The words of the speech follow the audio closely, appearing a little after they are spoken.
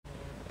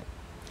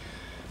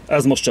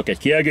Ez most csak egy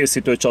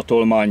kiegészítő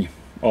csatolmány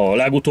a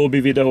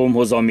legutóbbi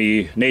videómhoz,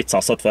 ami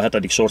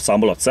 467.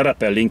 sorszám alatt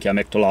szerepel, linkje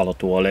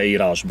megtalálható a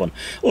leírásban.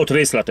 Ott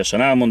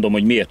részletesen elmondom,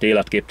 hogy miért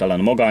életképtelen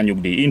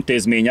magánnyugdíj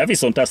intézménye,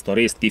 viszont ezt a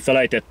részt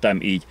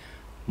kifelejtettem, így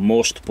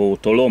most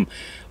pótolom.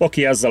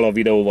 Aki ezzel a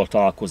videóval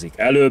találkozik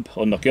előbb,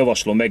 annak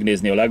javaslom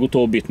megnézni a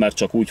legutóbbit, mert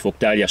csak úgy fog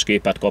teljes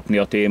képet kapni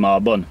a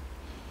témában.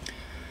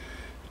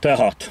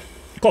 Tehát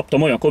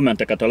kaptam olyan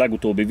kommenteket a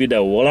legutóbbi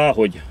videó alá,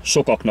 hogy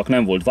sokaknak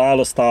nem volt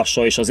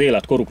választása, és az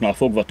életkoruknál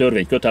fogva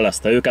törvény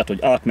kötelezte őket,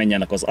 hogy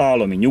átmenjenek az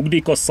állami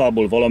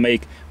nyugdíjkasszából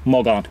valamelyik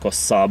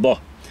magánkasszába.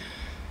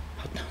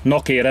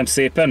 Na kérem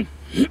szépen,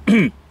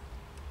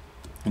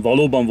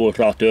 valóban volt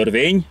rá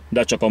törvény,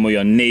 de csak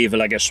amolyan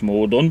névleges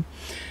módon,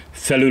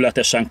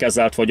 felületesen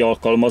kezelt vagy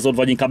alkalmazott,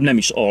 vagy inkább nem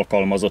is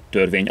alkalmazott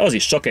törvény. Az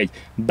is csak egy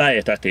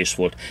bejetetés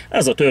volt.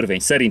 Ez a törvény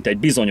szerint egy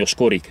bizonyos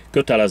korig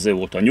kötelező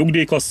volt a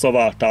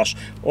nyugdíjkasszaváltás,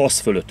 az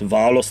fölött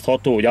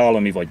választható, hogy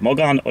állami vagy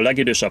magán, a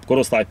legidősebb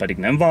korosztály pedig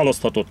nem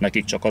választhatott,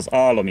 nekik csak az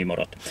állami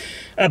maradt.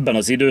 Ebben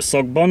az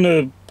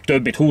időszakban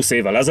több mint 20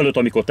 évvel ezelőtt,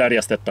 amikor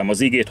terjesztettem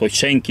az igét, hogy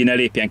senki ne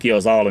lépjen ki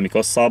az állami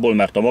kasszából,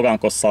 mert a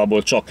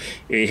magánkasszából csak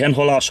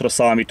éhenhalásra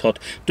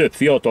számíthat, több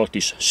fiatalt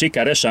is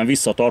sikeresen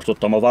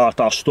visszatartottam a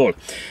váltástól.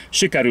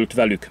 Sikerült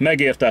velük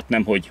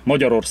megértetnem, hogy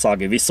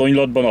magyarországi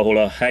viszonylatban, ahol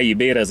a helyi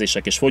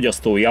bérezések és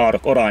fogyasztói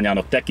árak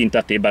arányának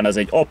tekintetében ez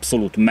egy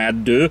abszolút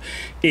meddő,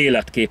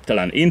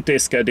 életképtelen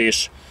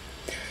intézkedés,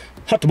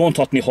 hát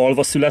mondhatni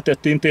halva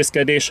született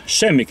intézkedés,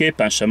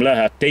 semmiképpen sem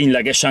lehet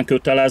ténylegesen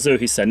kötelező,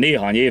 hiszen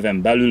néhány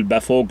éven belül be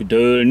fog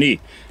dőlni.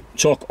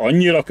 Csak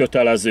annyira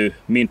kötelező,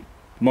 mint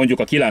mondjuk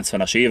a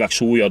 90-es évek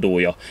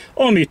súlyadója.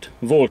 Amit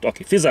volt,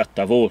 aki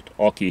fizette, volt,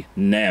 aki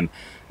nem.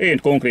 Én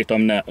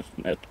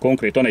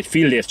konkrétan egy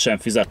fillért sem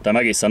fizettem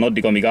egészen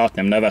addig, amíg át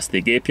nem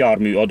nevezték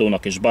gépjármű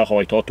adónak és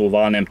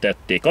behajthatóvá nem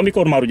tették.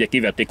 Amikor már ugye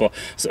kivették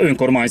az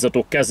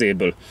önkormányzatok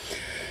kezéből.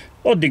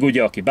 Addig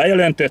ugye, aki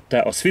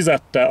bejelentette, az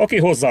fizette, aki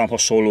hozzám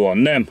hasonlóan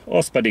nem,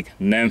 az pedig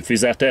nem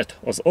fizetett.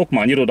 Az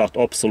okmányirodát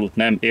abszolút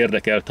nem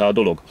érdekelte a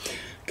dolog.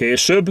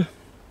 Később,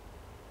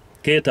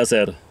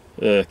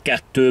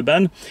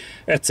 2002-ben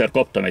egyszer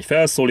kaptam egy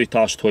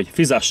felszólítást, hogy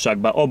fizessek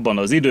be abban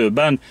az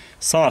időben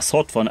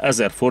 160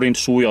 000 forint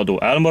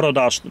súlyadó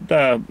elmaradást,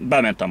 de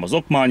bementem az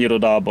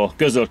okmányirodába,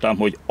 közöltem,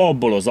 hogy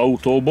abból az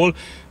autóból,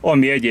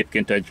 ami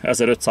egyébként egy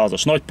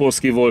 1500-as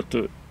nagypolszki volt,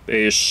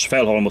 és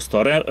felhalmozta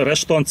a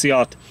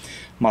restanciát,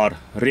 már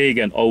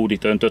régen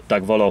Audit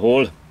öntöttek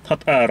valahol,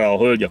 hát erre a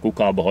hölgy a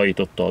kukába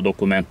hajította a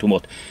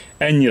dokumentumot.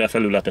 Ennyire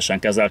felületesen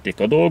kezelték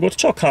a dolgot,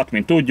 csak hát,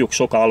 mint tudjuk,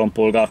 sok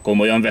állampolgár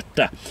komolyan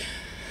vette.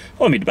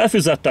 Amit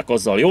befizettek,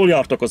 azzal jól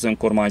jártak az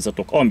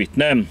önkormányzatok, amit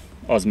nem,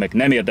 az meg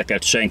nem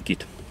érdekelt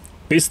senkit.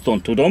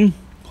 Bizton tudom,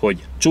 hogy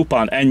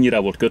csupán ennyire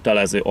volt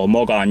kötelező a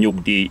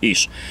magánnyugdíj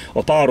is.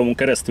 A páromon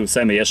keresztül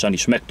személyesen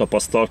is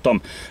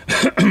megtapasztaltam.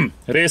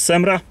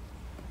 Részemre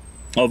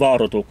a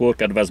várható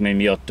korkedvezmény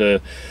miatt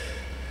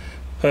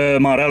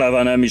már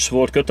eleve nem is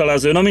volt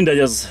kötelező. Na mindegy,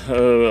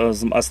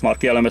 ezt már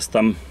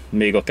kielemeztem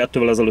még a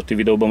 2-vel ezelőtti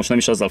videóban, most nem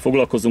is ezzel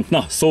foglalkozunk.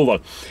 Na,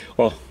 szóval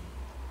a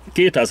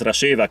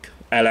 2000-es évek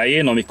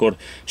elején, amikor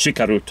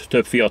sikerült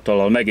több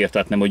fiatallal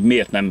megértetnem, hogy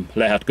miért nem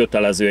lehet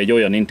kötelező egy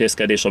olyan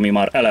intézkedés, ami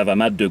már eleve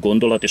meddő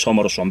gondolat és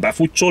hamarosan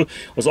befutcsol,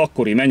 az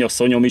akkori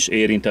mennyasszonyom is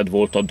érintett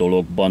volt a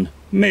dologban.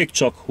 Még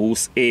csak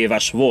 20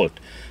 éves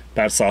volt.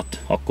 Persze,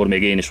 hát akkor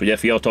még én is ugye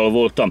fiatal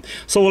voltam.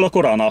 Szóval a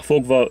koránál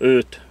fogva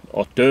őt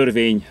a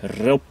törvény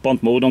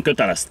roppant módon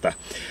kötelezte.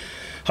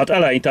 Hát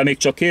eleinte még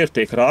csak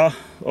kérték rá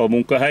a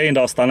munkahelyén, de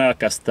aztán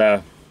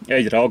elkezdte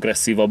egyre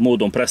agresszívabb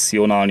módon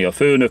presszionálni a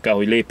főnöke,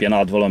 hogy lépjen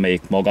át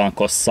valamelyik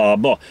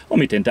magánkasszába,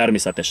 amit én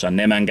természetesen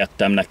nem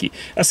engedtem neki.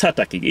 Ez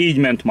hetekig így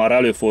ment, már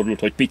előfordult,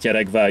 hogy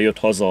pityeregve jött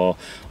haza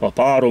a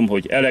párom,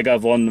 hogy elege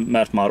van,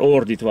 mert már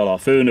ordít vele a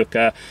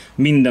főnöke,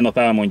 minden nap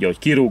elmondja, hogy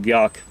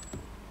kirúgják.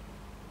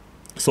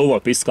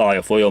 Szóval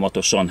piszkálja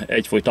folyamatosan,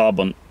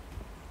 egyfolytában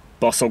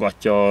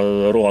passzogatja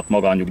a rohadt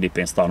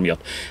magánnyugdíjpénztár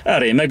miatt.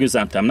 Erre én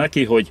megüzentem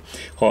neki, hogy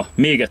ha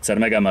még egyszer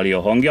megemeli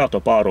a hangját a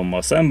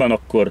párommal szemben,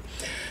 akkor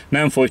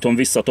nem folytom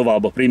vissza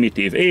tovább a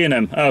primitív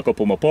énem,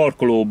 elkapom a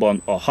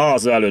parkolóban, a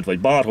ház előtt vagy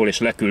bárhol, és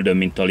leküldöm,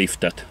 mint a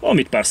liftet.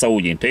 Amit persze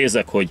úgy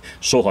intézek, hogy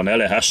soha ne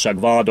lehessek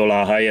vád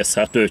alá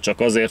helyezhető, csak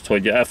azért,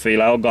 hogy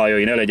efféle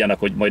aggályai ne legyenek,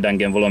 hogy majd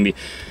engem valami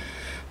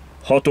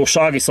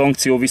hatósági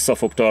szankció vissza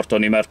fog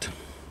tartani, mert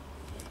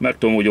meg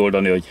tudom úgy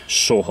oldani, hogy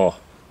soha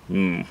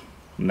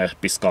ne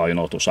piszkáljon a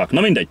hatóság.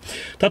 Na mindegy.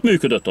 Tehát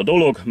működött a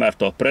dolog,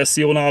 mert a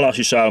presszionálás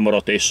is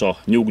elmaradt, és a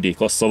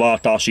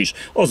nyugdíjkasszaváltás is.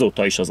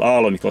 Azóta is az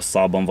állami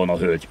kasszában van a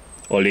hölgy.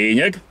 A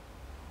lényeg,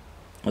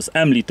 az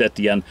említett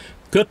ilyen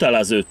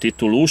kötelező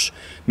titulus,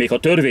 még a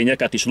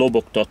törvényeket is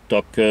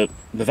lobogtattak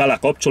vele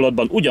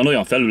kapcsolatban,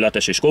 ugyanolyan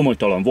felületes és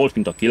komolytalan volt,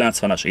 mint a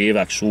 90-es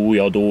évek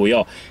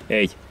súlyadója.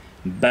 Egy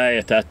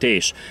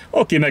bejetetés.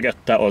 Aki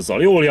megette,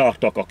 azzal jól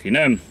jártak, aki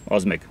nem,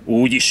 az meg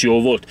úgy is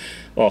jó volt.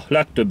 A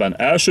legtöbben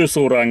első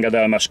szóra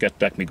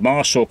engedelmeskedtek, míg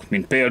mások,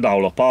 mint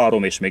például a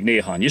párom és még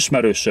néhány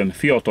ismerősöm,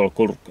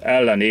 fiatalkoruk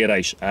ellenére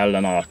is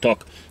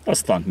ellenálltak.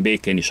 Aztán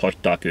békén is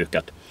hagyták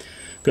őket.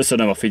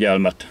 Köszönöm a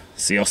figyelmet,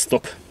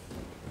 sziasztok!